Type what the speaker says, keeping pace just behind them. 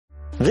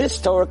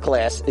This Torah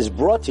class is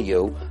brought to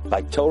you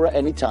by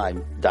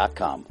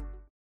TorahAnytime.com.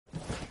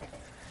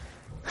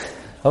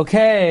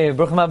 Okay,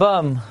 Bruchim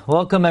Abam.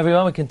 Welcome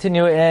everyone. We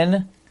continue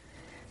in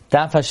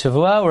Daf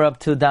HaShavua. We're up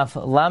to Daf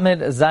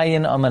Lamed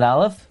Zayin Amud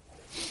Aleph.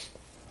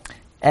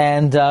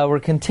 And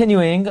we're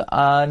continuing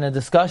on a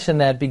discussion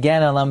that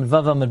began on Lamed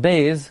Vav Amud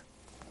Beis.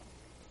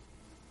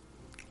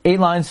 8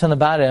 lines from the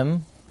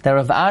bottom, that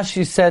Rav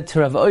Ashi said to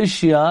Rav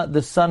Oshia,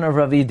 the son of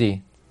Rav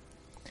Idi.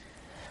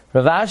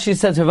 Rav Ashi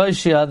said to Rav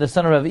Oshia, the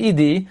son of Rav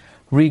Idi,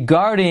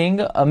 regarding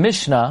a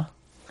Mishnah,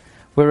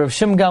 where Rav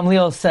Shimon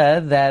Gamliel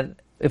said that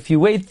if you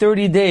wait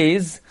 30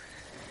 days,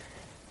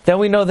 then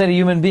we know that a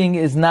human being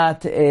is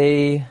not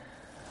a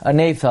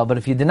nefel. But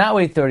if you did not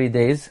wait 30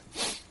 days,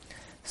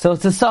 so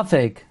it's a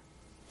suffix.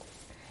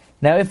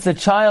 Now, if the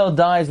child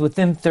dies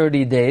within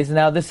 30 days,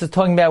 now this is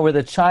talking about where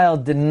the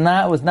child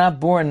was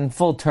not born in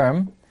full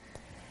term,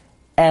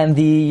 and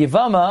the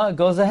Yivama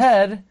goes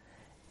ahead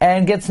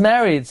and gets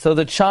married. So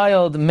the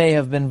child may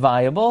have been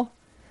viable,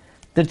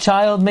 the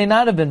child may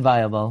not have been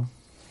viable.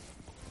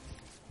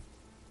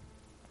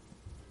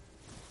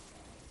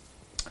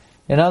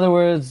 In other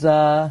words,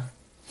 you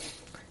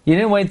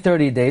didn't wait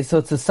 30 days, so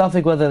it's a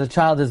suffix whether the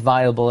child is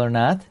viable or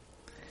not.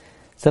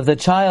 So if the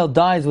child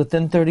dies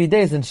within 30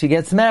 days and she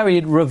gets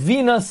married,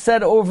 Ravina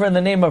said over in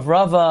the name of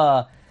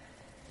Rava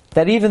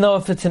that even though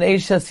if it's an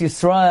Eishes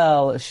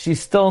Yisrael, she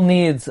still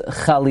needs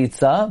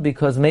chalitza,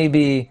 because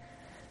maybe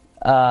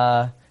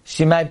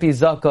she might be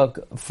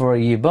zakok for a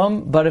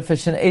yibum. But if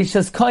it's an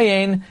Eishes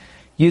Kohen,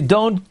 you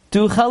don't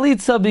do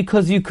chalitza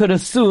because you could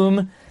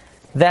assume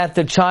that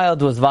the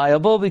child was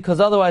viable, because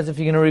otherwise if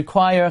you're going to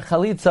require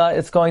chalitza,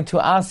 it's going to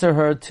aser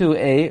her to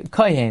a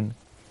kohen.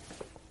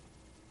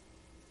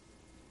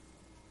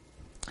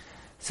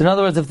 So in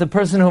other words, if the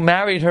person who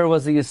married her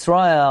was a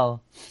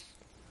Yisrael,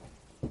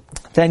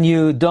 then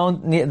you do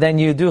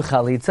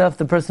chalitza. If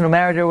the person who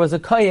married her was a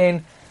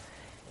kohen,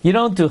 you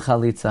don't do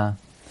chalitza.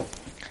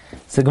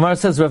 So Gemara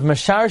says, Rav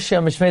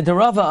Mesharsha Mishmei de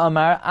Rava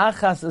Amar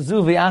Achas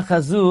Zu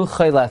v'Achazu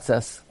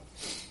Choylatzes.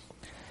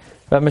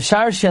 Rav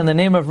Mesharsha, in the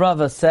name of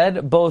Rava,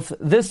 said both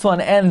this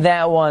one and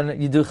that one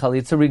you do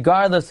chalitza,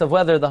 regardless of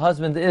whether the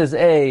husband is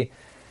a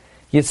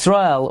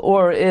Yisrael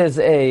or is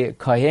a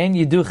kohen,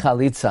 you do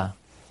chalitza.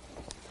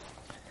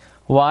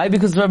 Why?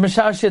 Because Rav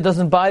Mesharsha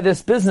doesn't buy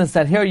this business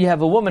that here you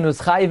have a woman who's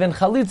chayiv in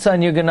chalitza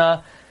and you're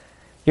gonna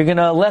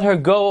let her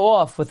go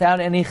off without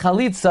any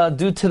chalitza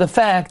due to the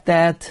fact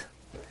that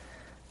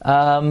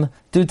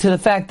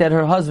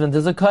her husband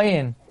is a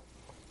kohen.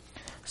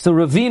 So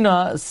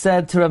Ravina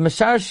said to Rav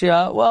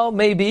Mesharsha, well,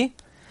 maybe.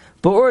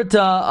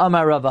 Ba'urta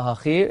amar Rava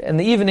hachi. In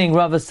the evening,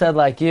 Rava said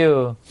like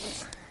you,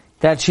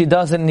 that she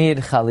doesn't need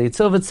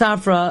chalitza.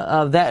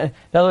 V'tzafra, that, in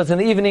other words, in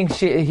the evening,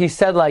 he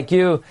said like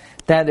you,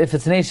 that if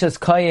it's an Eishes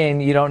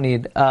Kohen, you don't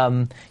need,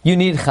 you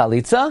need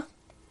chalitza.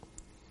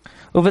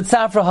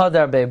 Uvetzafra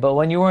hadarbe, but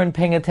when you weren't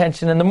paying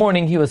attention in the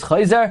morning, he was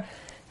chayzer,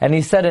 and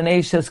he said an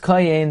Eishes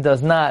Kohen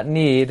does not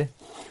need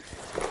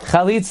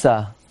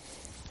chalitza.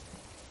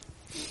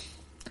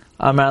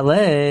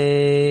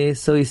 Amarle,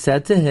 so he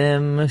said to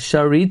him,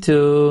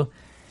 Sharitu,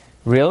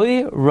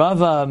 really?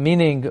 Rava,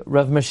 meaning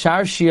Rav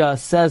Mesharsha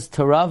says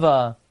to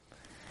Rava,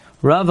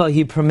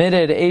 he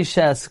permitted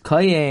Eishes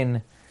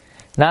Kohen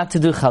not to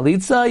do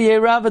chalitza, ye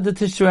Rava de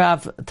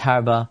tishraf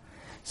tarba.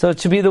 So it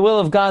should be the will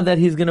of God that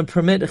He's going to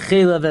permit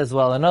chelav as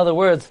well. In other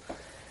words,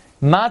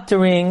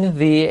 matering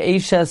the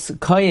Eishes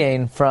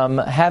Kohen from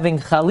having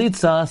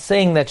chalitza,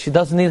 saying that she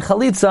doesn't need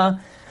chalitza,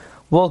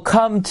 will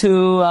come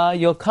to,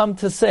 you'll come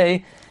to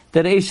say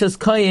that Eishes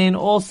Kohen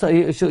also,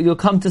 you'll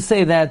come to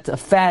say that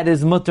fat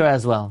is mutter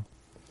as well.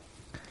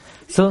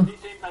 So, is he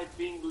saying by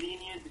being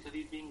lenient, because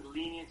he's being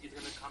lenient, he's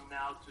going to come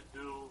now to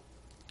do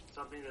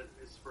something that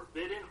is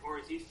forbidden, or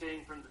is he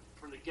saying from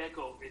the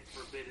get-go it's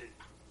forbidden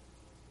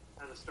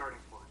as a starting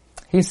point?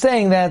 He's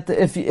saying that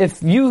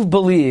if you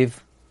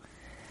believe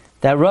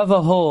that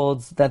Rava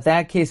holds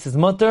that case is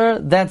mutter,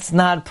 that's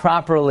not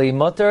properly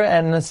mutter,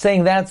 and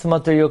saying that's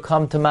mutter, you'll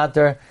come to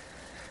matter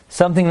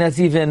something that's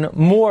even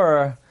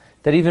more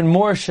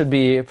should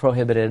be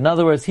prohibited. In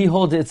other words, he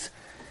holds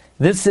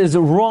this is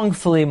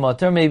wrongfully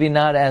mutter, maybe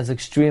not as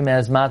extreme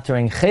as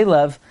mattering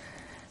chelev,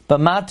 but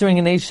mattering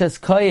an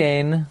Eishes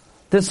Kohen,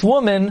 this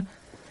woman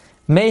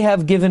may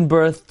have given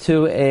birth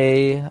to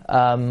a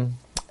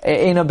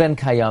Eino Ben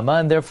Kayama,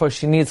 and therefore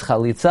she needs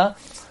chalitza.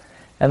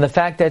 And the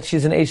fact that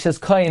she's an Eishes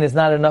Kohen is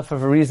not enough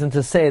of a reason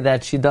to say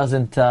that she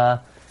doesn't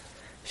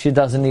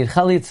need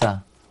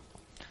chalitza.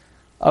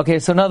 Okay,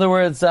 so in other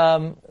words,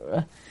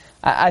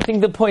 I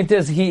think the point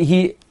is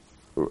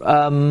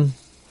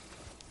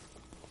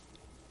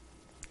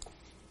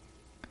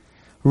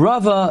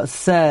Rava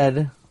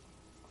said,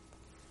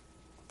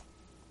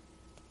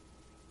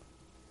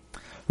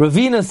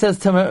 Ravina says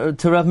to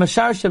Rav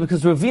Mesharsha,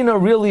 because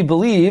Ravina really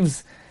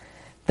believes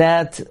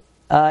that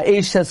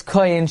Eishes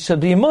Kohen should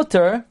be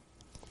mutter,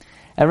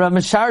 and Rav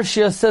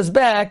Mesharsha says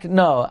back,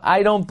 no,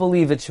 I don't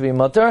believe it should be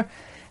mutter,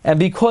 and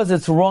because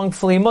it's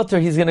wrongfully mutter,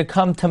 he's going to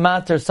come to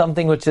matter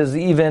something which is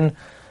even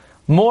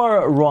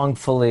more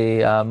wrongfully.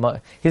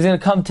 He's going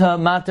to come to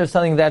matter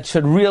something that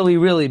should really,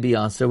 really be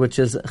answered, which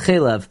is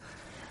chelev.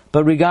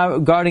 But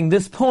regarding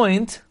this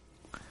point,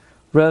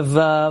 Rav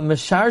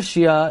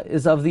Mesharshia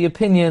is of the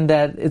opinion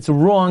that it's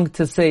wrong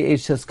to say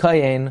Eishes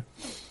Kayin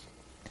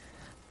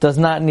does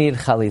not need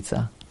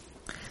chalitza.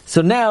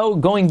 So now,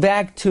 going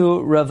back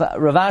to Rav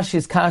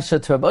Ashi's kasha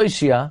to Rav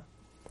Oshia,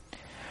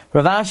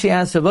 Rav Ashi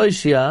asked Rav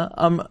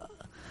Oshia,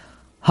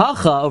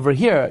 Hacha over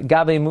here,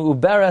 Gabe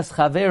Mu'uberes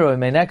Chavero,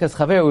 Meinekas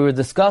Chavero, we were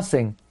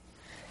discussing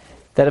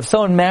that if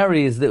someone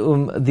marries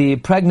the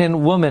pregnant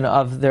woman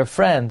of their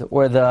friend,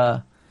 or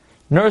the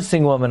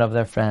nursing woman of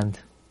their friend,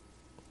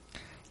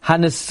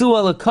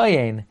 Hanesua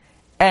L'Koyen,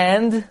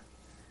 and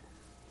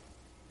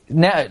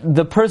now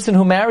the person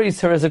who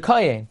marries her is a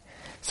Koyen.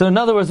 So in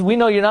other words, we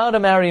know you're not allowed to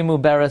marry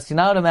Mu'uberes, you're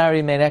not allowed to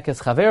marry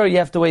Meinekas Chavero, you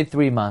have to wait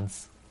 3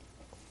 months.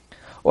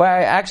 Or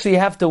actually you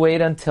have to wait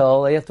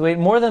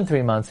more than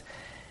 3 months.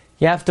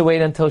 You have to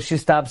wait until she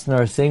stops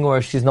nursing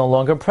or she's no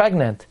longer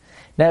pregnant.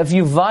 Now, if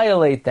you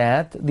violate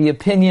that, the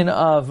opinion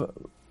of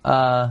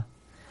Rav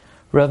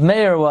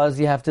Meir was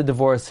you have to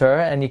divorce her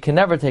and you can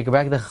never take her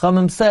back. The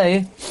Chachamim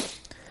say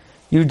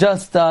you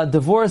just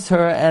divorce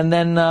her and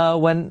then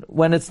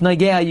when it's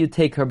nagea you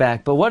take her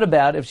back. But what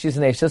about if she's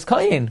an Eishes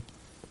Kayin?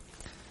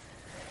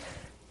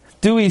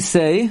 Do we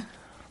say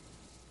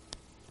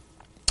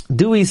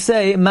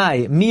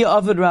Mai Mi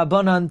Avad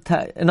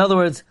Rabbanan? In other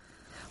words,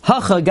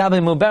 Hacha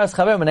Gabe Mu'uberes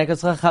Chaver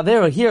Meinekes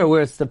Chavero, here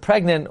where it's the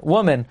pregnant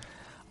woman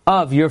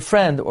of your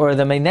friend or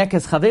the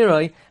Meinekes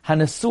Chaveroi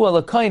Hanesua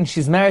L'Koyin,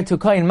 she's married to a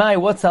Koyin. Mai,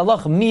 what's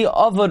halach? Mi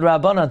Avad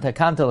Rabbanan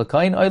Takanta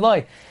L'Koyin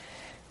Oiloi.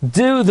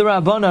 Do the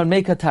Rabbanan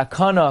make a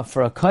takana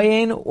for a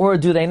Koyin or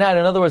do they not?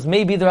 In other words,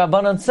 maybe the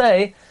Rabbanan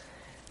say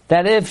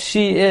that if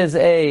she is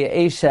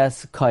a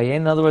Eishes Koyin,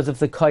 in other words, if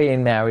the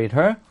Koyin married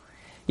her,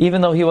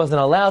 even though he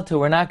wasn't allowed to,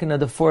 we're not going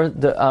to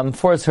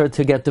force her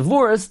to get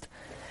divorced,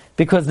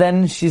 because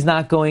then she's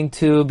not going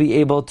to be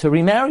able to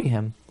remarry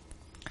him.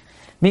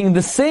 Meaning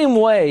the same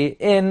way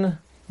in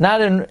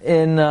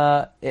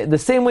Ravina.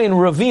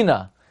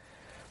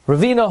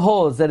 Ravina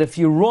holds that if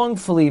you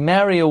wrongfully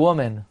marry a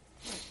woman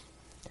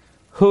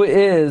who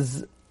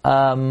is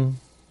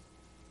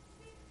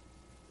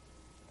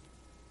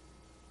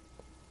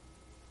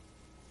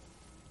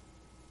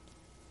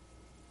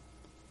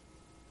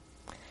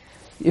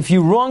if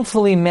you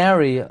wrongfully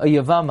marry a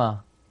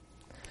Yavama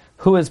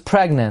who is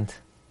pregnant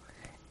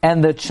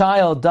and the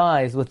child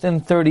dies within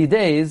 30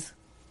 days,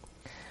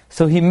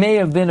 so he may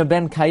have been a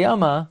Ben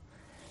Kayama,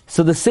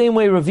 so the same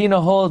way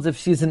Ravina holds if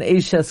she's an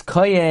Eishes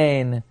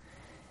Koyen,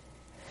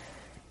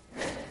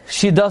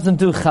 she doesn't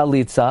do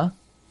Chalitza.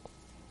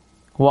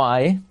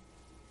 Why?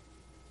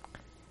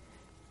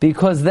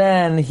 Because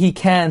then he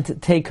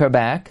can't take her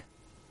back.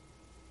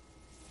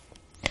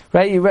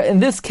 Right? In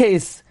this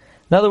case,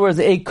 in other words,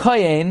 a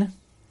Koyen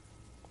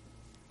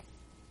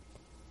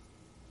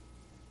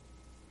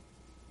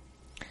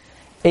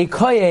was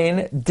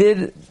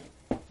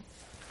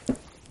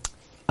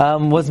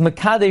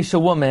Mekadesh, a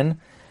woman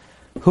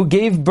who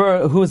gave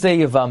birth, who's a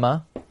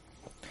Yavama,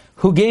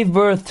 who gave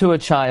birth to a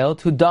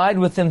child who died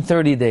within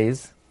 30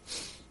 days.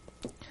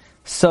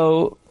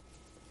 So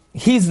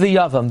he's the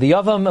Yavam. The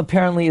Yavam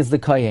apparently is the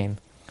Kohen.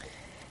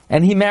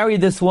 And he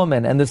married this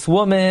woman, and this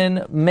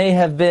woman may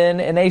have been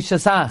an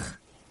Eishes Ach.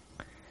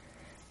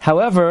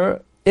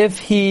 However,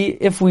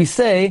 if we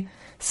say,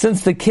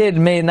 since the kid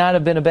may not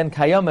have been a Ben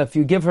Kayama, if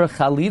you give her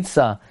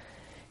Chalitza,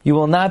 you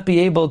will not be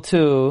able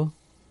to...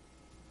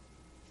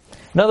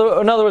 In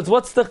other words,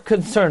 what's the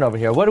concern over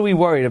here? What are we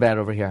worried about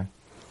over here?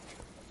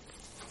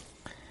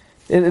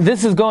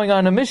 This is going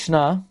on in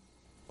Mishnah,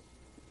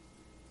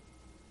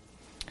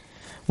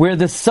 where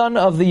the son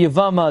of the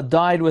Yavama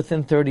died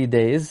within 30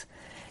 days,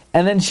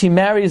 and then she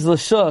marries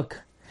Lashuk,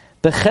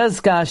 in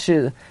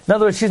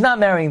other words, she's not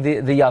marrying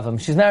the Yavam,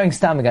 she's marrying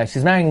Stamagai,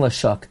 she's marrying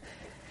Lashuk,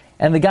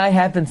 and the guy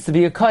happens to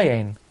be a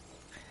Kohen.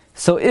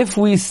 So if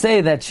we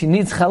say that she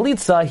needs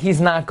Chalitza, he's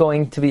not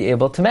going to be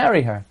able to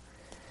marry her.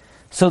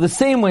 So the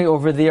same way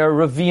over there,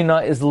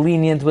 Ravina is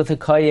lenient with a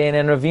Kohen,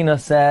 and Ravina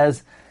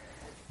says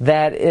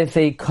that if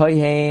a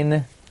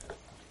Kohen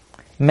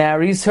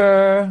marries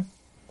her,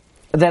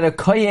 that a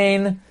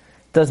Kohen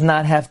does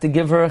not have to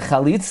give her a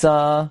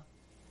Chalitza.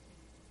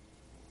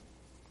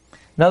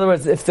 In other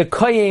words, if the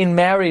Kohen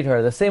married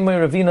her, the same way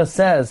Ravina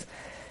says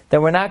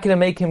that we're not going to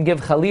make him give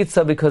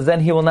Chalitza because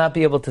then he will not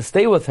be able to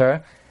stay with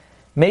her,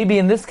 maybe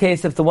in this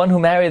case, if the one who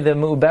married the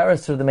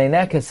Mu'uberes or the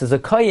Meinekes is a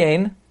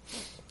Kohen,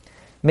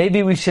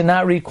 maybe we should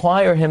not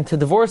require him to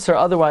divorce her,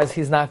 otherwise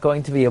he's not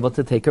going to be able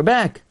to take her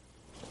back.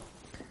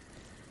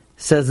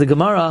 Says the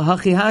Gemara,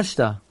 Hachi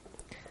Hashta.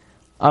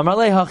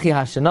 Amarle Hachi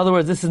Hashta. In other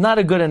words, this is not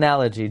a good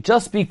analogy.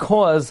 Just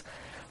because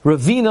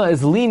Ravina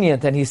is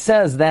lenient and he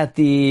says that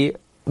the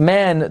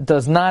man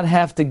does not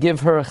have to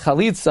give her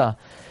Chalitza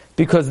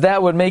because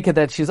that would make it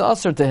that she's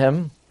usher to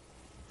him,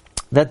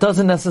 that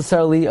doesn't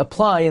necessarily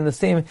apply in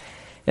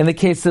the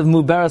case of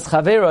Mu'uberes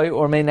Chaveroi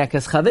or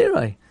Meinekes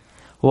Chaveroi.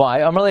 Why?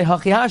 Amarle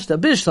Hachi Hashta.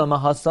 Bishlam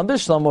Ahasam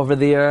Bishlam over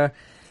there.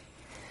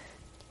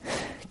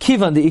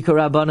 Kivan the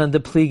Ikar Rabbanan the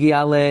Pligi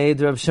Ale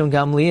the Reb Shimon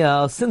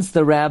Gamliel, since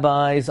the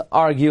rabbis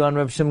argue on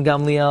Reb Shimon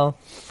Gamliel,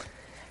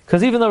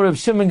 because even though Reb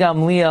Shimon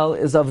Gamliel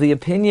is of the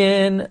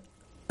opinion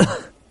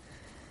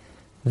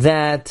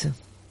that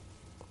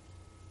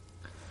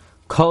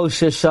Kol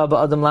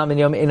Sheshah Adam Lamin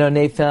Yom Ino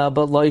Nefel,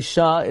 but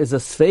Loisha is a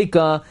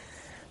Sveika,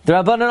 the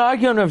Rabbanan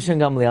argue on Reb Shimon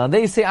Gamliel, and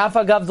they say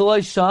Afagav the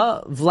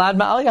Loisha Vlad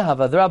Ma'al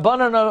Yahava. The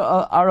Rabbanan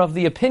are of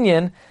the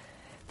opinion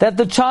that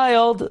the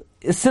child,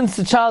 since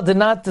the child did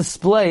not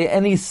display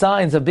any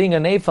signs of being a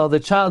Nefel,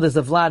 the child is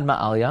a Vlad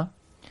Ma'alya.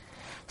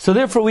 So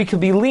therefore we could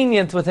be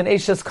lenient with an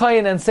Eishes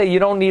Kohen and say you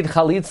don't need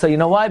Chalitza. You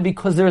know why?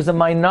 Because there's a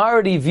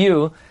minority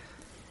view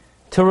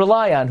to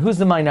rely on. Who's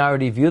the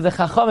minority view? The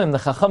Chachamim. The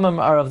Chachamim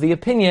are of the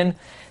opinion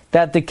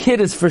that the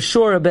kid is for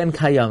sure a Ben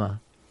Kayama.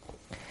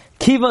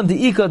 Kivan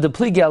the Ika the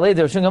Pligi Alei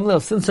the Rishon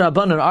Gamliel, since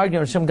Rabbanan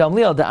arguing Rishon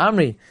Gamliel, the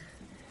Amri,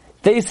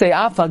 they say,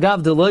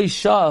 Afagav deloi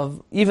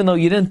shav, even though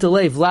you didn't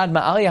delay Vlad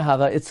Ma'al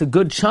Yahava, it's a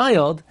good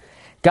child.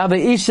 Gabe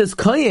Eishes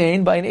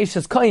Kohen, by an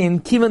Eishes Kohen,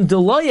 Kivan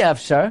deloi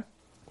Efshar,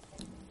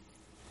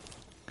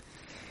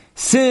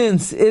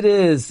 since it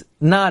is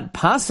not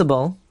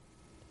possible,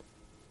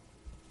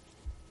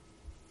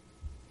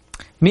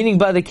 meaning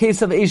by the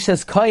case of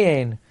Eishes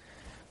Kohen,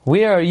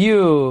 where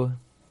you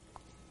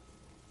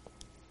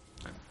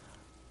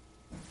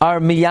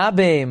are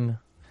miyabim,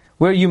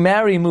 where you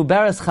marry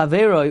Mubaras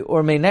Chaveroi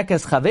or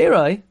Meinekes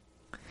Chaveroi,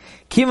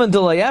 Kivan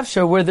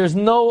Dulayavshar, where there's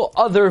no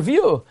other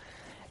view.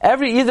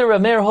 Either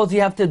Rameir holds you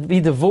have to be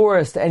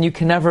divorced and you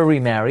can never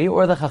remarry,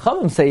 or the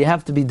Chachamim say you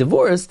have to be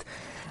divorced,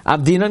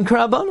 Abdinan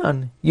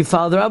Karabanan, you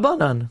follow the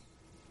Rabbanan.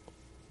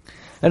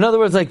 In other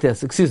words, like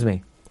this, excuse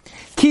me.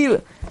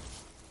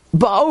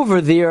 But over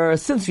there,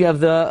 since we have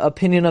the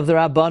opinion of the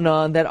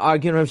Rabbanan that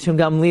argue Rav Shimon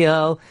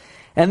Gamliel,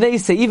 and they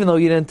say even though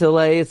you didn't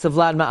delay, it's a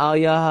Vlad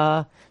Ma'al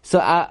Yaha, so,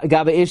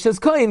 Gabe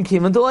Eishes Kohen,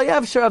 Kivan Delay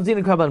Avshar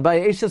Avdina Karban, by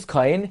Eishes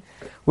Kohen,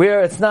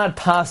 where it's not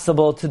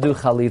possible to do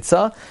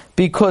Chalitza,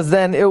 because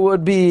then it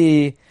would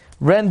be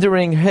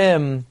rendering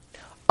him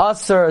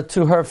Asr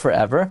to her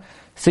forever.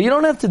 So you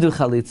don't have to do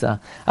Chalitza.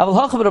 But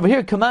over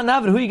here, come on,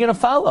 Navid, who are you going to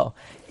follow?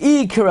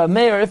 Ikar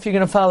Rameir, if you're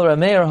going to follow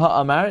Rameir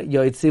Ha'amar,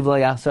 Yoitziv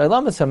L'Yasar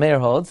Elamas, Rameir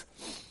holds,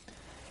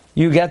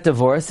 you get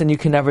divorced and you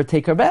can never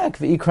take her back.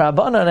 V'ikar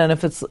Rabbanan, and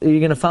if you're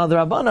going to follow the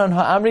Rabbanan,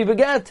 Ha'amri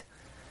Beget.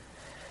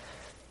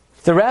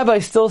 The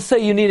rabbis still say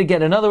you need to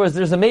get. In other words,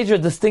 there's a major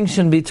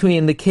distinction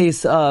between the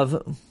case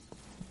of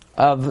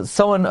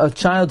a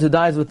child who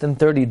dies within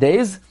 30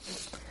 days,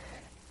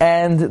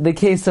 and the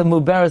case of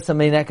Mubaras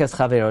Meinekes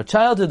Chaver. A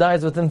child who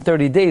dies within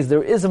 30 days,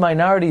 there is a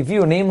minority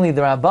view, namely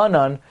the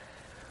Rabbanan,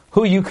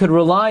 who you could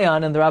rely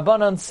on, and the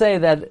Rabbanan say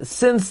that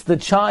since the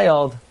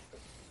child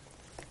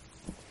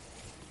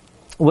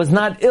was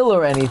not ill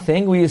or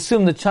anything, we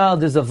assume the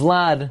child is a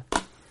Vlad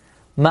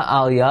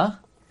Ma'alya,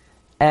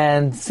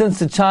 and since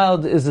the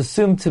child is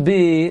assumed to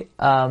be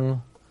a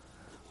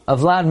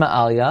Vlad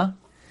Ma'alya,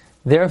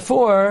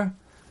 therefore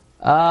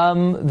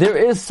there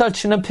is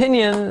such an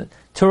opinion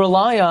to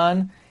rely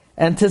on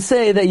and to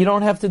say that you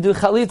don't have to do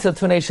Chalitza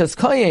to an Eishes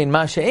Kohen.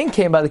 Masha'en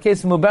came by the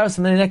case of Mubaras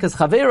Meinekes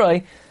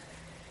Chaveroi.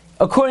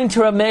 According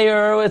to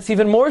Rameir, it's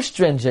even more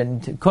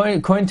stringent.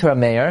 According to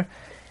Rameir,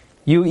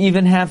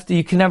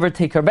 you can never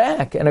take her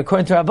back. And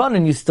according to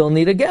Rabbanan, you still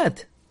need a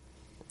get.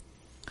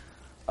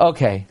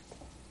 Okay.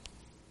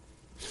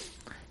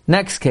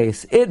 Next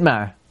case,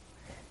 Idmar.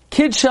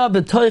 Kidsha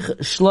b'toich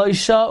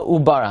shloisha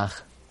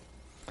ubarach.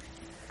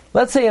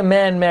 Let's say a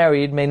man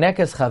married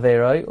Meinekes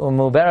Chaveroi or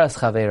Mubaras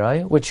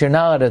Chaveroi, which you're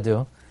not allowed to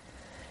do.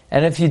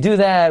 And if you do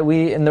that,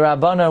 in the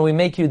Rabbanan, we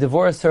make you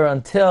divorce her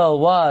until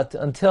what?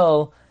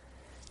 Until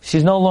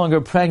she's no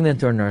longer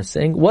pregnant or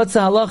nursing. What's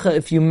the halacha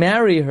if you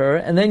marry her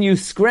and then you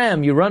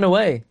scram, you run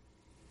away?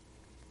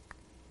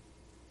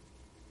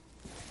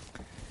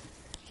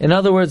 In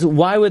other words,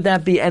 why would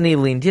that be any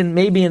lenient?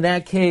 Maybe in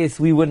that case,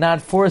 we would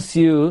not force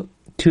you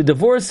to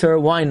divorce her.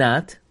 Why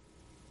not?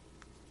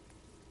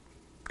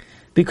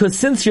 Because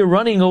since you're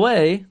running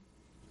away,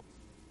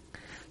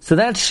 so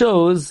that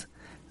shows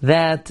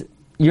that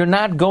you're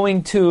not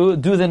going to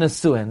do the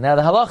Nesuin. Now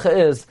the halacha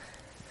is,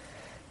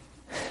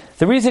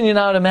 the reason you're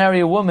not allowed to marry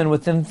a woman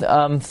within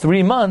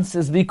 3 months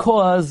is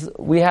because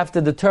we have to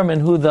determine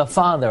who the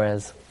father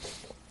is.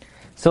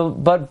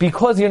 But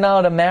because you're not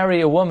allowed to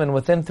marry a woman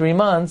within 3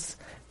 months,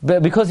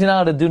 because you're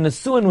not allowed to do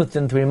Nesuin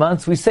within 3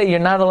 months, we say you're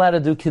not allowed to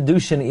do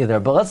Kedushin either.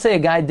 But let's say a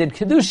guy did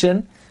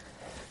Kedushin,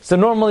 so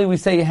normally we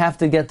say you have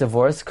to get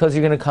divorced because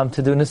you're going to come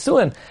to do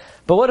Nesuin.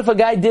 But what if a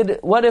guy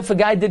did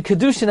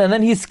Kedushin and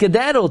then he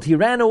skedaddled, he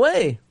ran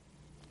away?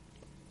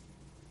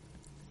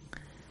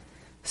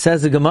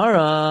 Says the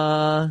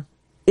Gemara,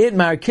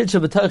 Itmar Kidsha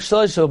B'tach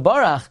Shlosho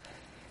Barach.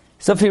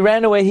 So if he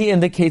ran away, he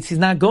indicates he's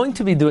not going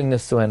to be doing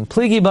Nesuin.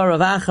 Pligi bar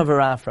Ravacha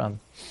v'Rafram.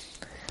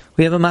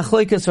 We have a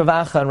Machlokes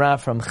Ravacha and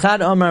Rafram.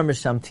 Chad Omar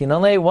Mishamtin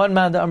Ale. One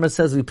man, the Omar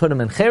says we put him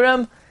in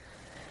Cherem.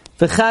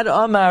 V'chad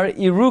Omar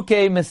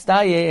Iruke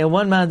Mistaye. And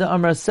one man, the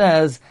Omar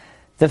says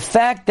the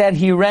fact that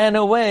he ran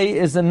away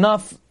is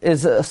enough,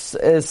 is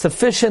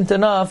sufficient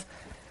enough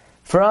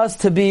for us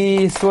to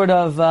be sort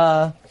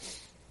of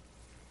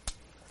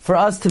for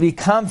us to be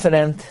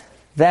confident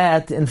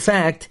that, in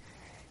fact,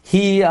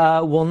 he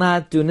will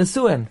not do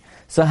Nisuin.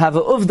 So have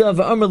a uvda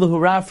v'amrluhu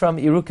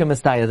Rafram irukim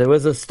mistaya. There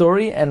was a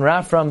story, and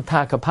Rafram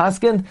taka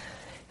paskin,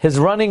 his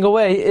running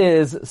away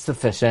is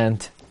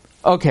sufficient.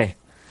 Okay.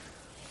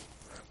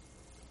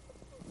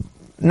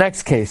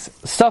 Next case,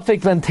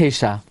 Safek ben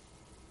Tesha.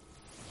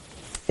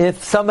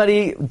 If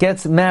somebody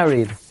gets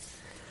married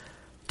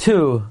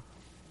to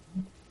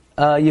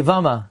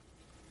Yivama,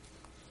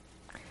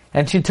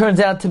 and she turns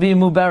out to be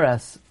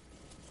Muberes,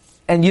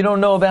 and you don't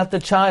know about the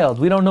child.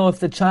 We don't know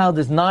if the child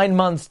is 9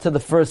 months to the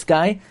first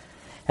guy,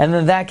 and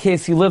in that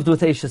case you lived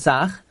with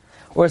Eishasach,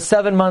 or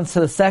 7 months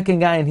to the second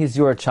guy and he's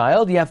your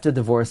child, you have to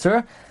divorce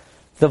her.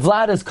 The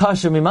Vlad is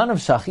kasher mimanav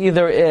shach.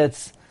 Either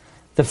it's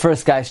the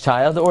first guy's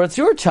child, or it's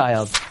your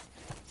child.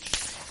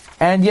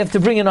 And you have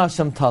to bring an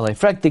Asham Talai.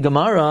 Frek the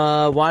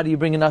Gemara, why do you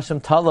bring an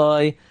Asham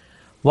Talai?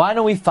 Why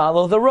don't we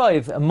follow the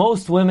Roiv?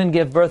 Most women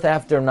give birth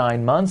after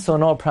 9 months, so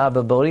in all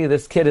probability,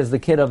 this kid is the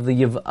kid of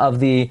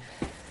the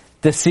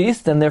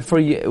deceased, and therefore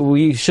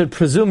we should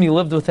presume you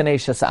lived with an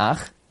Eishes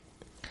Ach.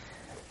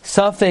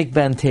 Safek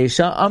ben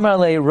Tesha, Amar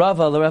le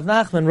Rava, le Rav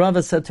Nachman,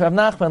 Rava said to Rav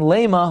Nachman,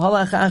 Lema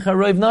halach acha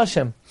Roiv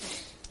Nashim.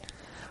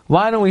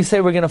 Why don't we say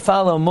we're going to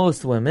follow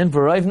most women?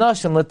 V'Roiv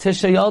Nashim,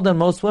 Latisha Yaldan,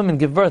 most women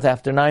give birth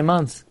after 9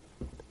 months.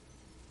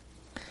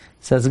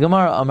 Says the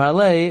Gemara, Amar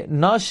le,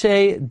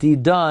 Nashe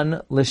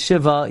didan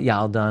l'shiva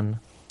yaldan.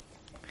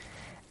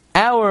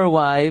 Our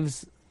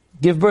wives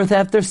give birth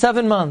after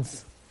 7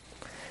 months.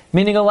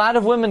 Meaning a lot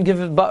of women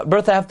give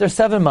birth after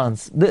 7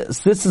 months.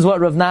 This is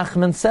what Rav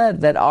Nachman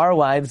said, that our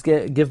wives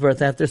give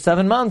birth after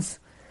 7 months.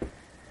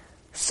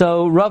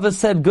 So Rava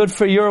said, good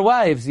for your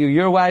wives.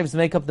 Your wives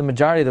make up the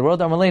majority of the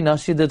world. Amar le,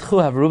 Nashi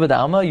didchu have ruba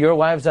d'alma. Your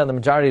wives are the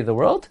majority of the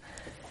world.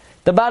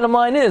 The bottom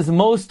line is,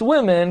 most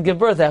women give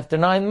birth after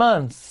 9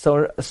 months.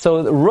 So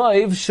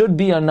Roiv should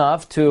be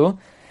enough to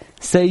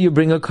say you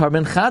bring a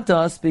carbon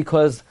chatas,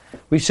 because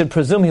we should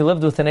presume he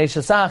lived with an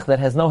Eishasach that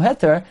has no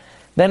heter,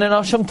 then an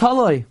Asham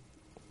Taloi.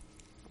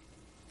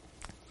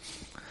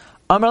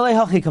 Amar le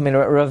hachi kamin.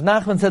 Rav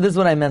Nachman said, this is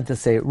what I meant to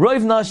say.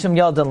 Roiv nashim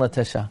yaldan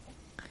latisha.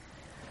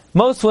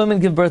 Most women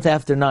give birth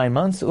after 9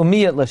 months.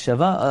 Umiyat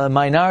l'shiva. A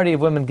minority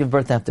of women give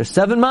birth after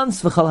 7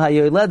 months. V'chal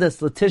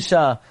hayoledes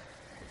latisha.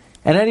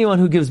 And anyone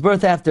who gives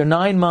birth after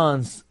 9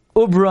 months,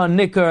 ubra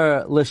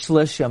nikar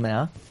l'shlish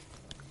yameh.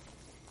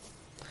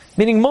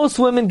 Meaning most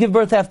women give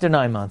birth after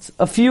 9 months.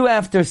 A few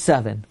after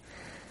 7.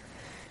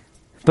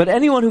 But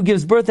anyone who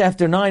gives birth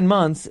after 9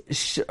 months,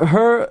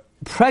 her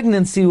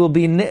pregnancy will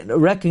be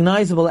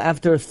recognizable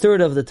after a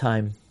third of the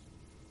time.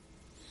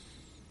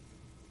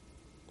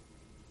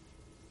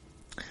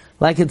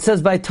 Like it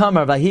says by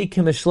Tamar, Vahi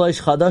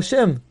kimishloish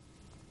chadashim.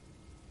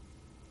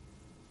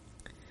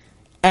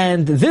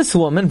 And this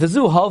woman,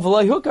 Vizu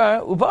halv'loi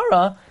hukar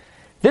ubara,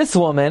 this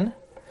woman,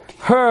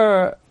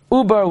 her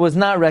ubar was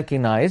not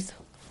recognized.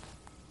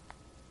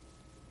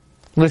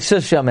 So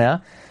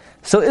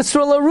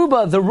Isra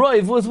Laruba, the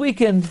Roiv, was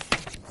weakened.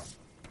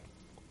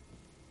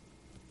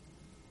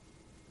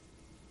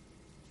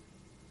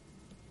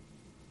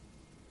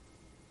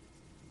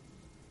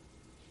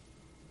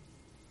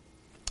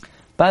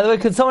 By the way,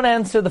 could someone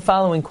answer the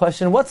following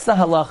question? What's the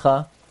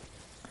halacha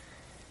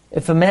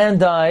if a man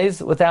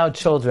dies without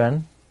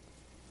children?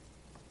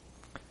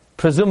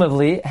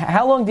 Presumably,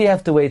 how long do you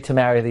have to wait to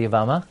marry the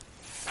Yavama?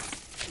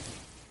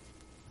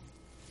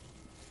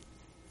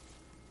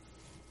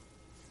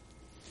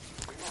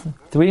 Longer.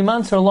 3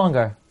 months or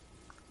longer?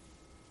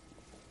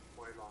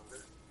 Way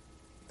longer.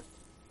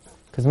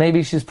 Because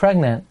maybe she's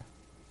pregnant.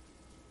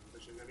 So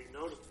she's going to be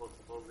noticeable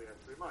supposedly at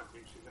 3 months.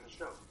 Maybe she's going to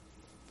show.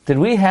 Did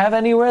we have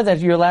anywhere that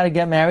you're allowed to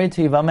get married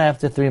to Yavama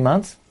after 3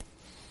 months?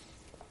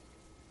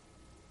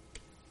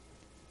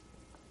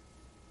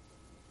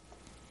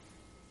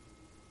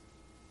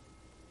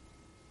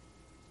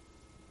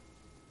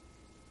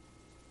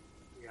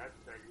 We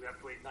have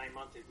to wait 9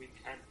 months if we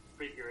can't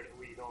figure it.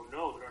 We don't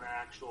know. We don't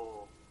have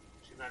actual.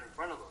 She's not in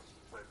front of us.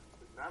 But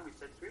now we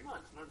said 3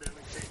 months. No, didn't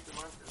we say 2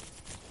 months?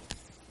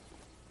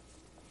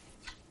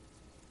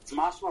 It's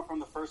mashma from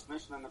the first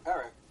mission in the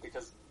parak,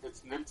 because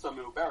it's nimtza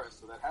mu'beres,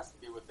 so that has to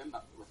be within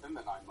the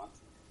 9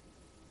 months.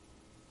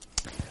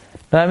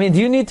 But I mean, do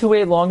you need to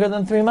wait longer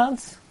than 3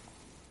 months?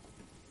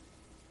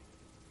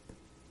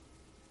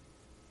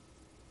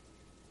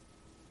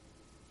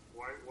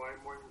 Why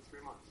more than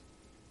 3 months?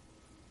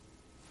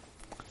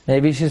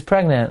 Maybe she's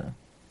pregnant.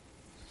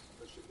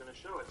 So she's going to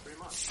show at 3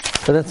 months.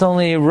 But that's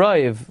only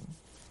Roiv.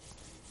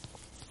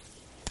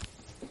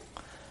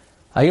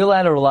 Are you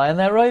allowed to rely on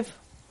that, Roiv?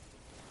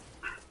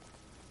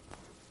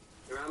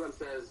 The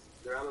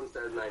Rambam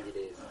says 90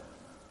 days.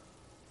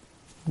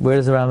 Where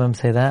does the Rambam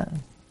say that?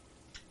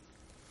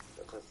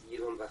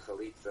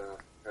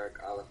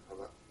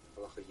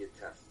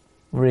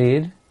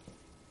 Read.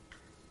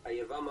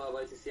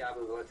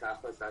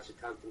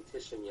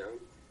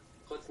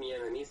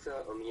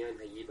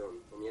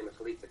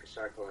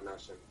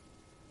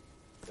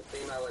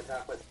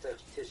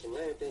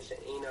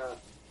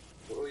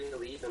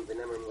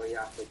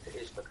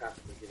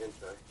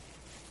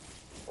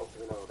 Also,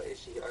 we know that is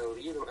she oil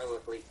yidum oil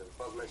chalitza.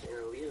 Both mention in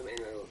oil yidum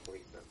and oil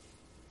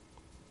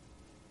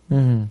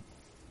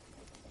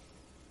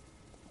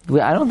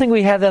chalitza. I don't think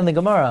we had that in the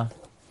Gemara.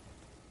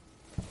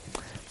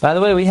 By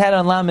the way, we had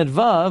on Lamed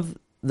Vav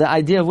the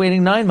idea of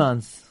waiting 9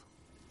 months.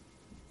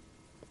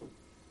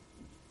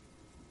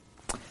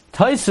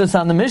 Tosfos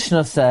on the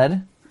Mishnah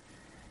said,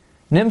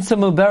 Nimtza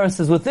Muberes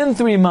is within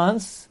 3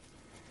 months,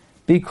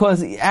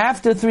 because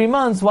after 3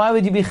 months, why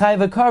would you be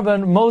Chayva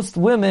Karban? Most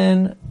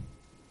women,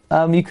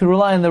 you could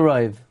rely on the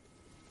Rav.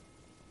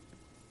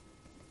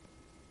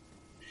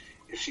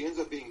 If she ends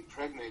up being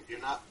pregnant, you're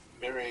not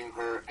marrying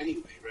her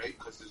anyway, right?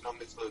 Because there's no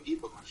mitzvah of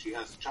Yibum if she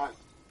has a child.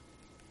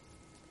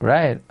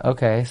 Right,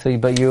 okay.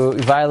 But you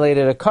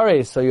violated a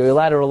kares, so you're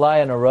allowed to rely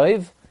on a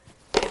Rav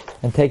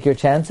and take your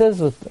chances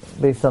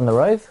based on the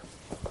Rav?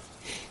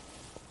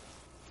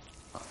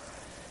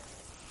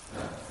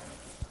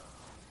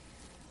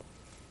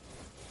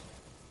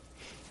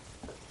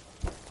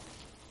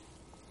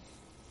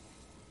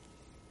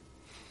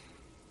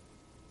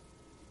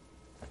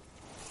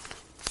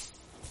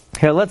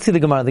 Here, let's see the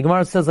Gemara. The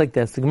Gemara says like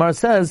this. The Gemara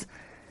says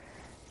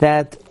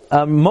that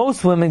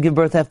most women give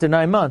birth after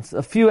 9 months,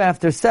 a few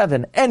after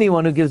 7.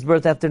 Anyone who gives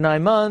birth after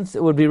 9 months,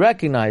 it would be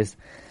recognized.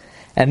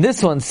 And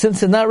this one,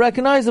 since it's not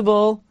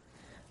recognizable,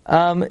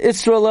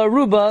 Israel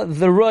Aruba,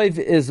 the Rav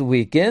is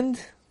weakened.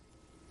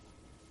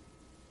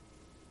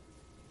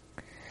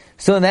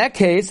 So in that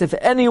case, if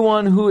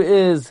anyone who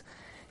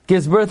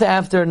gives birth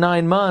after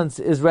 9 months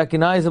is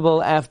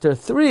recognizable after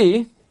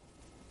 3,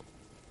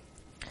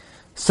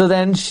 so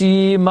then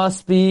she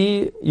must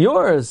be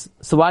yours.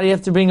 So why do you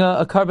have to bring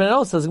a carbon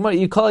also?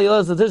 You call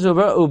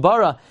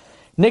ubara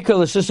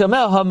nikol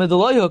shishama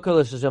hamidloy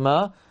hukol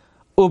shishama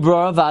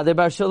ubra vade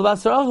bar shul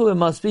basarahu. It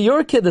must be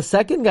your kid, the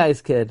second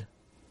guy's kid.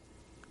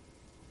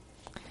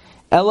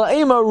 Not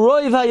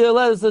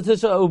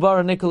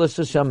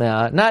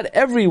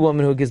every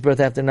woman who gives birth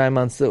after 9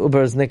 months, the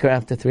ubar is nikar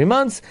after 3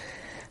 months.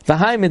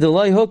 And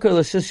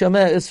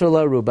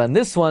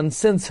this one,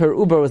 since her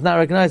ubar was not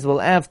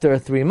recognizable after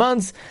 3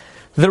 months,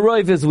 the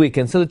Rav is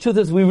weakened. So the truth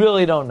is, we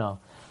really don't know.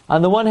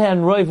 On the one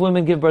hand, Rav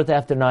women give birth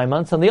after 9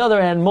 months. On the other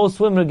hand,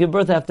 most women who give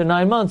birth after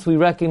 9 months, we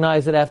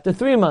recognize it after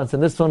 3 months.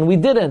 And this one we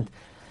didn't.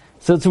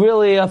 So it's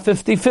really a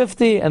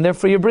 50-50, and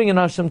therefore you're bringing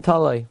Hashem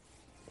Talai.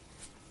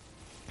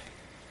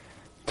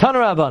 Tana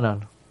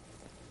Rabbanan.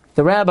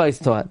 The rabbis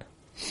taught.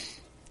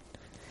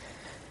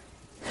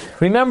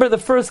 Remember the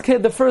first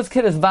kid is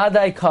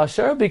Vadai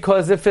Kasher,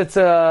 because if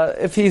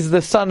he's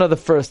the son of the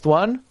first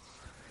one,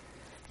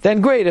 then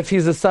great. If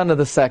he's the son of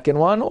the second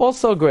one,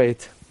 also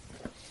great.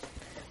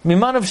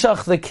 Mimanav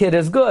Shach, the kid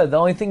is good. The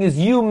only thing is,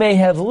 you may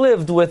have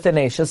lived with an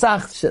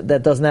Eishasach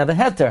that doesn't have a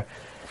heter.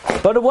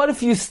 But what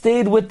if you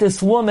stayed with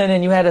this woman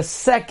and you had a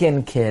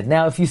second kid?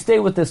 Now, if you stay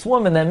with this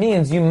woman, that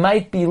means you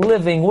might be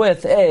living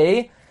with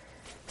a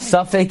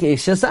Safek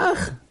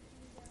Eishasach.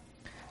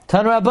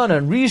 Tan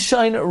Rabbanan,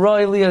 Rishain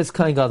Roy Lias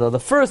Kain Gadol. The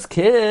first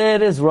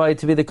kid is right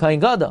to be the Kain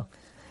Gadol.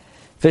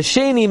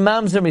 V'sheni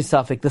mamzer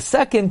misafik. The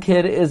second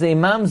kid is a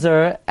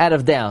mamzer out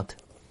of doubt.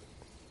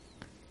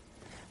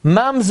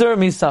 Mamzer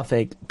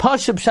misafik.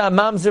 Pashub shah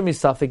mamzer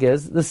misafik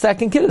is, the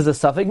second kid is a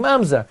safik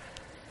mamzer.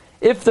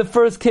 If the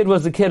first kid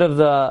was the kid of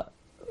the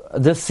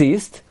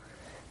deceased,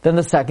 then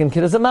the second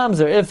kid is a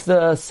mamzer. If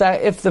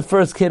the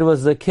first kid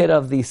was the kid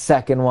of the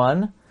second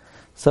one,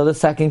 so the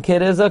second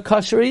kid is a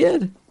kosher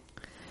yid.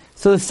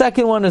 So the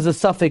second one is a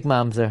safik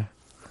mamzer.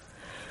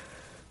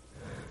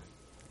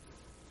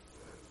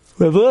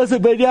 Rav Elazar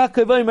ben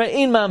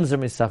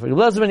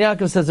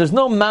Yaakov says there's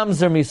no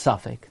mamzer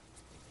misafik.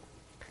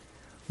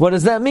 What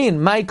does that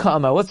mean? My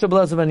kamar. What's Rav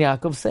Elazar ben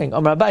Yaakov saying?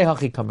 Rabbi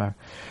hachi kamar.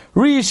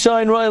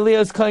 Rishain roy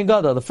lias kain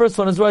gadol. The first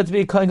one is right to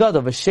be kain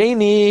gadol.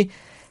 V'sheni,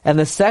 and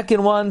the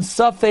second one,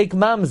 safek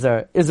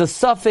mamzer, is a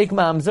safek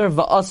mamzer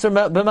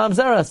va'aser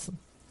b'mamzeras.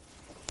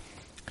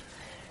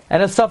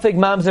 And a safek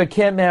mamzer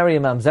can't marry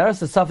a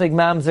mamzeras. A safek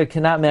mamzer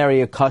cannot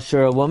marry a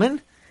kosher woman.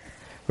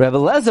 Reb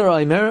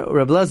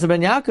Elazar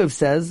ben Yaakov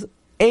says,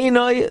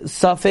 Einoi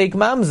Safek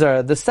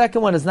Mamzer. The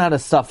second one is not a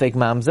Safek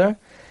Mamzer.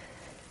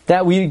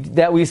 That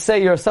we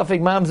say you're a Safek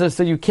Mamzer,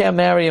 so you can't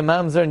marry a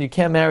Mamzer and you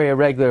can't marry a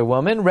regular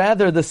woman.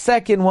 Rather, the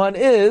second one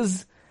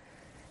is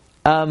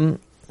Elavadei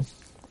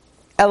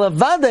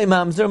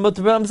Mamzer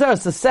Mutar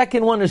Mamzer. The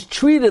second one is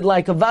treated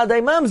like a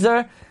Vadei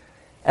Mamzer,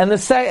 and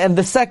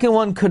the second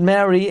one could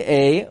marry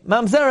a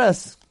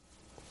Mamzeres.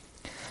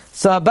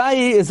 So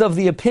Abayi is of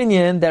the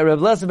opinion that Reb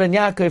Elazar ben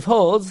Yaakov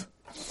holds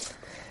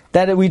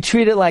that we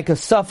treat it like a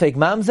Safek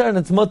Mamzer and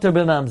it's Mutar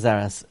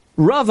b'Mamzeres.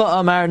 Rava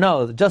Amar,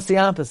 no, just the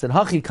opposite.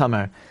 Hachi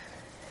Kamar.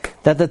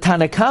 That the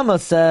Tanakama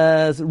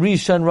says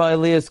Rishon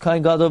Roilias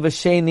Kain Gadol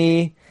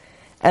V'Sheni,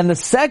 and the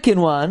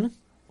second one,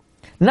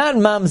 not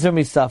Mamzer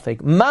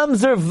Misafek,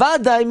 Mamzer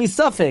Vadai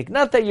Misafek.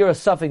 Not that you're a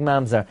Safek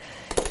Mamzer.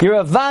 You're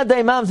a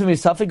Vadai Mamzer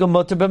Misafek or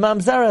Mutar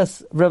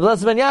b'Mamzeres. Reb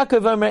Elazar ben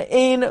Yaakov Amar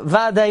Ein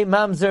Vadai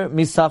Mamzer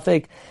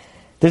Misafek.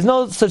 There's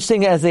no such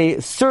thing as a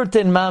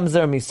certain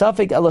mamzer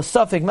misafik, a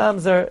safik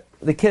mamzer.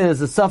 The kid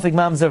is a safik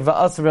mamzer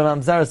va'aser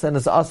b'mamzeres and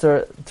is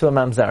aser to a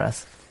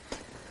mamzeres.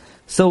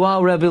 So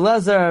while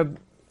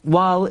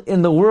while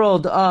in the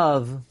world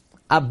of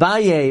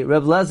Abaye,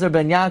 Reb Lezer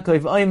ben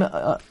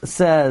Yaakov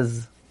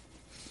says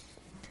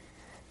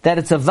that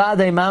it's a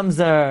Vadei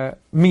Mamzer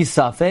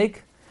Misafek,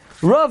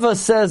 Rava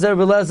says, Reb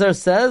Lezer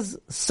says,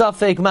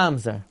 Safek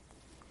Mamzer.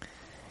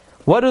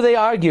 What do they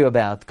argue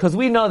about? Because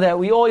we know that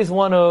we always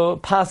want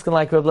to paskin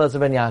like Reb Lezer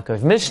ben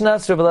Yaakov.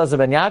 Mishnahs Reb Lezer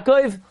ben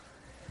Yaakov,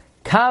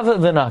 Kav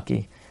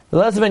v'naki.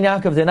 Reb Lezer ben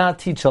Yaakov did not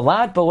teach a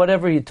lot, but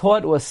whatever he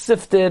taught was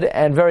sifted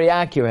and very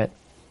accurate.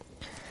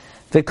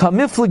 The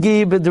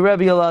Kamiflagi b'd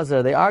Rebbe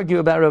Elazar. They argue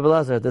about Rebbe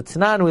Elazar. The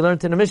Tanan we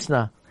learned in the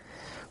Mishnah.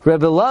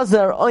 Rebbe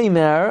Elazar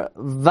oimer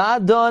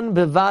vadon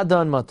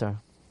bevadon mutter.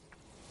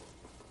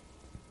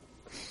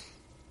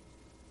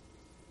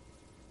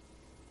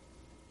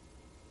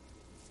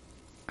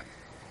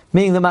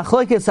 Meaning the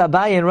Machlokes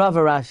Abaye and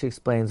Rava, Rashi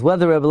explains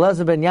whether Rebbe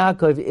Elazar ben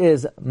Yaakov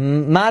is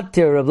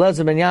matir Rebbe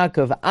Elazar ben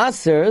Yaakov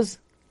asers.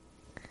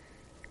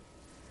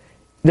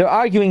 They're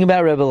arguing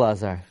about Rebbe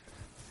Elazar.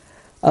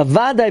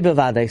 Avadai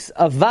bevadai.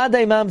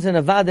 Avadai mamzer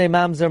and avadai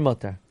mamzer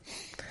mutter.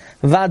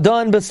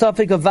 Vadon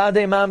besafik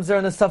avadai mamzer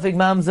and a safik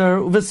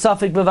mamzer.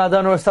 Besafik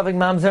bevadon or a safik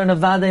mamzer and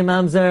avadai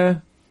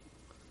mamzer.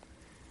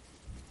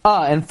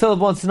 And Philip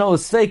wants to know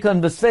is sveikon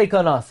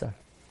besveikon aser.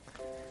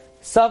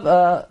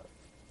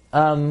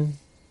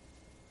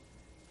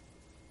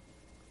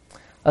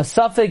 A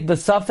suffix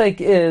besafik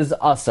is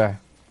aser.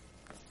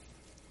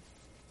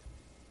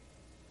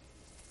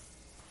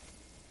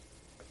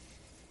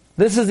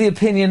 This is the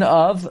opinion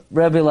of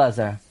Rebbe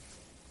Elazar.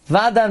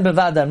 Vadan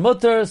bevadan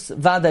mutters,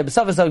 vadai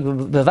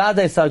besafik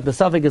bevadai sag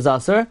besafik is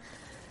aser.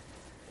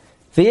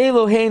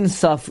 V'elu hein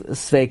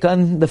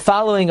sveikon. The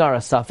following are a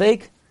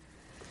safik.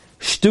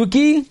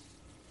 Shtuki,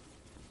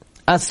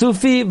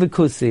 asufi,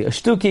 v'kusi. A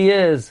shtuki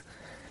is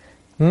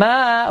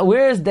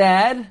where's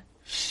dad?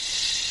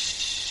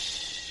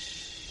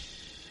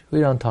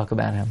 We don't talk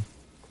about him.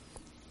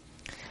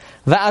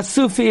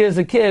 Va'asufi is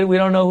a kid, we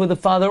don't know who the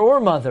father or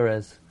mother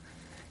is.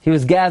 He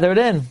was gathered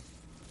in.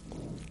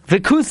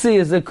 Vikusi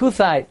is a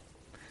Kuthite.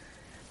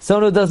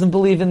 Someone who doesn't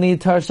believe in the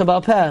Tar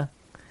Shabbat Peh.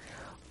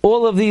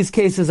 All of these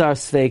cases are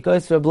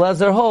Sveikos. Reb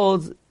Lezer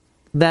holds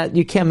that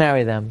you can't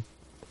marry them.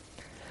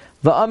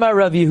 Va'amar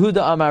Rav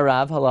Yehuda Amar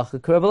Rav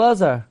halacha Reb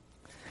Lezer.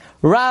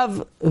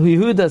 Rav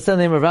Yehuda said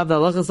the name of Rav, the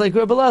halacha is like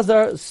Reb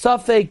Lezer.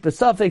 Safek,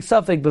 besafek,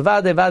 safek,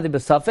 bevadei, vadei,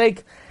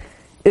 besafek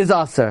is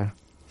aser.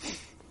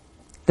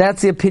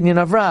 That's the opinion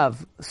of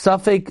Rav.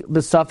 Safek,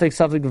 besafek,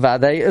 safek,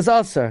 bevadei is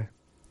aser.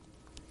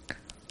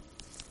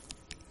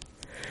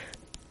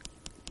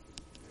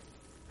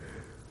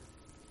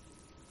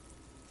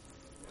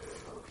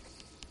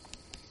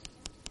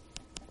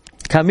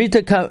 Ki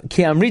Amrita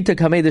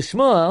Kamei de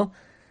Shmuel,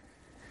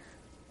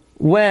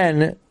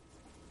 when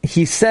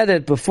he said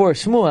it before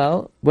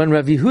Shmuel, when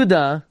Rav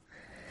Yehuda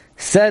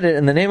said it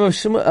in the name of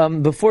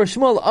Shmuel, before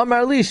Shmuel,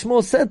 Amar Li,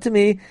 Shmuel said to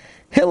me,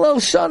 Hillel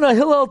Shana,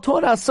 Hillel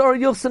Torah, Sar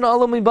Yochsan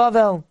Alami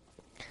Bavel.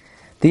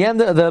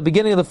 The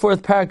beginning of the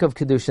fourth parak of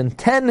Kedushin,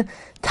 10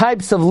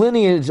 types of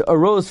lineage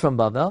arose from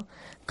Bavel.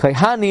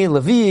 Koihani,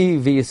 Levi,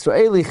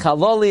 V'Yisraeli,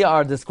 Chaloli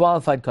are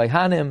disqualified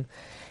Koihanim.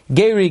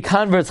 Geri,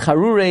 converts,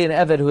 Charure, an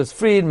Eved who is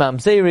freed,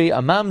 Mamzeri,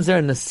 a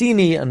Mamzer,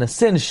 Nasini, a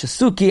Nasin,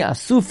 Shasuki,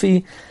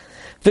 Asufi,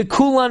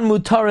 V'Kulan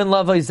Mutarin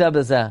Lavai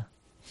Zebazeh.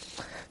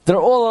 They're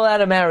all allowed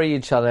to marry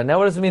each other. Now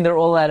what does it mean they're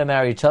all allowed to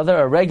marry each other?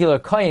 A regular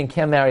Kohen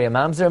can't marry a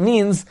Mamzer. It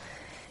means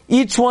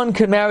each one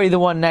could marry the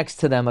one next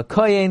to them. A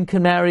Kohen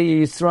can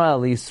marry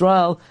Yisrael.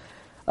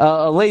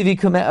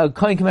 A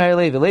Kohen can marry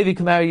Levi. Levi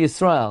can marry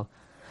Yisrael.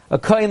 A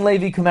Kohen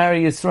Levi can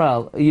marry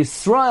Yisrael.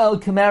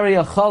 Yisrael can marry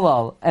a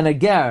Chalal and a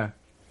Ger.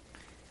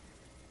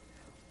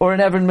 Or an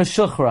Eved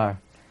Meshuchrar.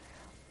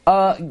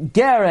 A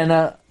Ger and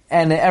an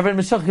Eved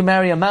Meshuchrar can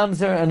marry a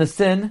Mamzer and a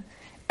Sin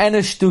and a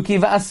Shtuki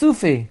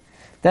v'Asufi.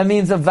 That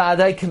means a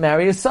Vadai can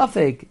marry a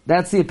Safek.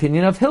 That's the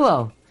opinion of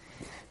Hillel.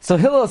 So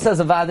Hillel says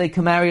a Vadai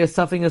can marry a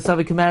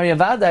Safek can marry a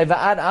Vadai.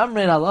 Va'ad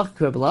Amrin Halach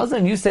Reb Elazar,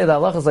 and you say that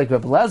Halach is like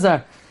Reb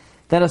Elazar,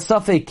 that a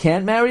Safek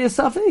can't marry a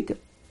Safek.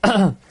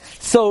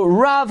 So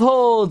Rav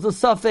holds a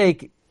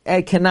Safek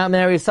cannot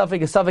marry a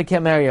Safek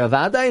can't marry a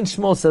Vadai, and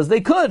Shmuel says they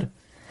could.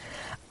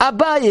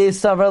 Abaye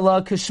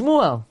Savarla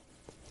Kishmuel.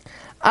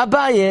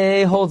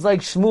 Abaye holds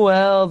like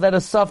Shmuel that a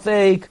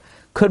Safek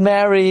could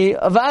marry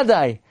a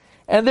Vadai.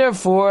 And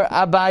therefore,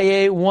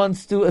 Abaye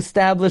wants to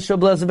establish Reb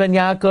Elazar ben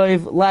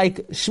Yaakov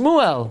like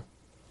Shmuel.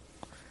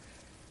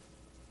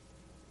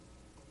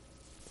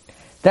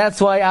 That's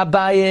why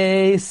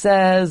Abaye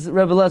says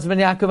Reb Elazar ben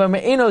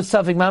Yaakov Eino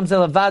Safek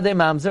Mamzer Lavade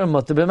Mamzer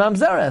Mutter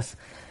b'Mamzeres,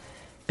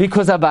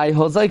 because Abaye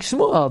holds like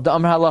Shmuel. The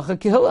Amar Halacha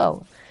ki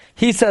Hillel.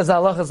 He says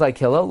Halacha is like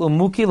Hillel.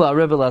 Umuki la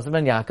Reb Elazar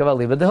ben Yaakov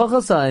aliva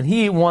dehilchasa, and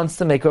he wants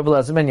to make Reb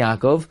Elazar ben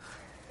Yaakov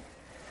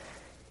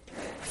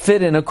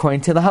fit in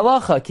according to the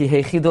halacha. Ki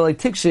heichido like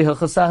tikshi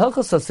hilchasa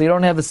hilchasa. So you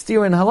don't have a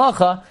steer in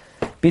halacha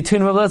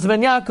between Reb Elazar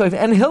ben Yaakov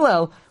and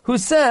Hillel, who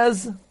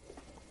says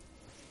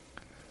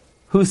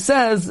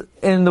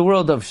in the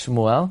world of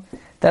Shmuel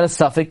that a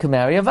Safek can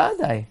marry a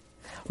Vadai.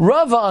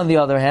 Rava, on the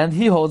other hand,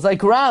 he holds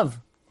like Rav,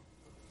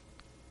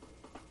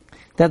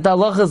 that the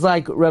halacha is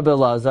like Rebbe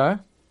Elazar,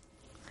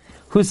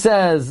 who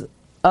says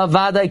a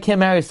vadai can't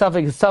marry a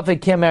suffix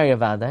can't marry a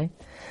vadai.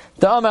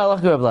 The Amar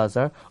halacha Rebbe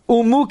Elazar,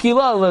 umuki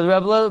la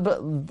Rebbe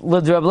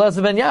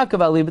Elazar ben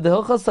Yaakov ali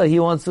b'dehilchasa. He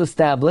wants to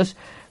establish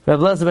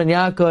Rebbe Elazar ben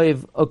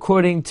Yaakov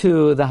according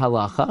to the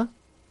halacha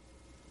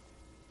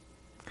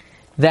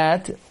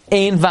that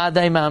ein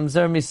vadai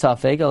mamzer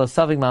misafek al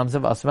safek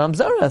mamzer v'asar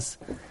mamzeras.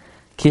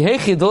 Ki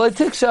hechi dolei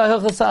tiksha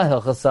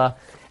hilchasa.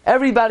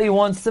 Everybody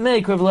wants to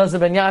make Rebbe Elazar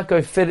ben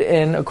Yaakov fit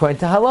in according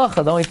to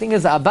halacha. The only thing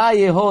is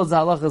Abaye holds the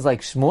halacha is like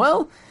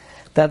Shmuel,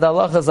 that the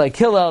halacha is like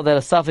Hillel, that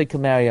a safek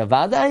can marry a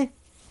vadai,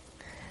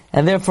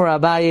 and therefore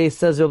Abaye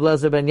says Rebbe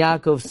Elazar ben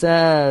Yaakov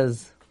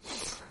says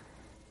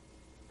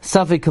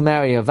safek can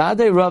marry a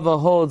vadai. Rava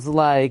holds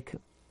like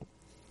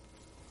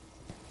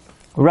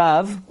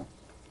Rav,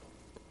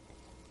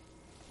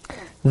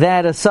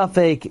 that a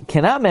safek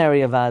cannot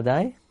marry a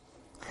vadai,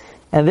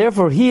 and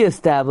therefore he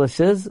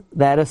establishes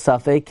that a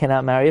safek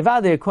cannot marry a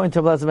vadai according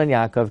to Rebbe Elazar ben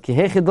Yaakov. Ki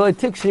hechi dolei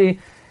tikshi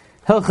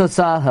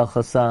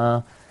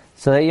hilchasa,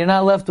 so that you're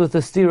not left with a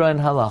stira in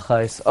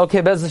halachas. Okay,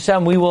 Bez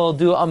Hashem, we will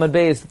do Amud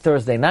Beis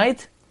Thursday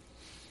night.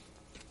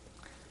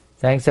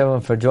 Thanks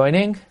everyone for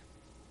joining.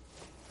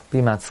 Be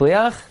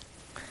matzliach.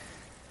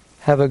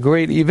 Have a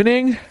great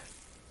evening,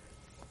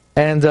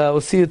 and we'll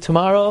see you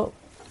tomorrow.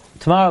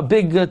 Tomorrow,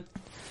 big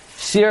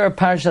Shir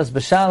Parshas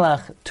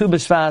B'Shalach, Tu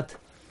B'Shvat.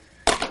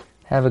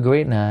 Have a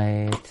great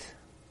night.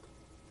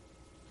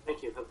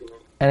 Thank you. Have a good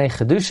night. Any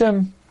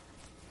Chedushim?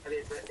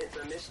 It's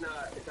a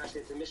Mishnah.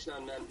 It's a Mishnah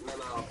on Mem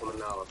Aleph from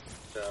Mem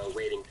Aleph. So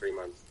waiting 3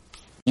 months.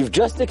 You've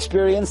just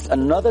experienced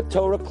another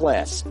Torah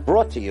class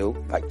brought to you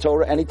by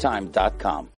TorahAnytime.com.